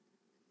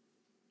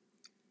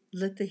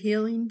Let the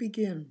healing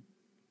begin,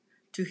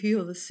 to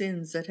heal the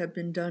sins that have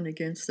been done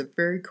against the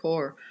very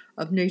core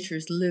of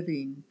nature's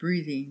living,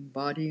 breathing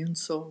body and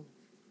soul.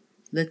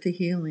 Let the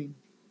healing,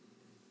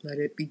 let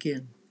it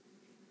begin.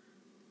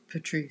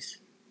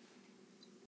 Patrice.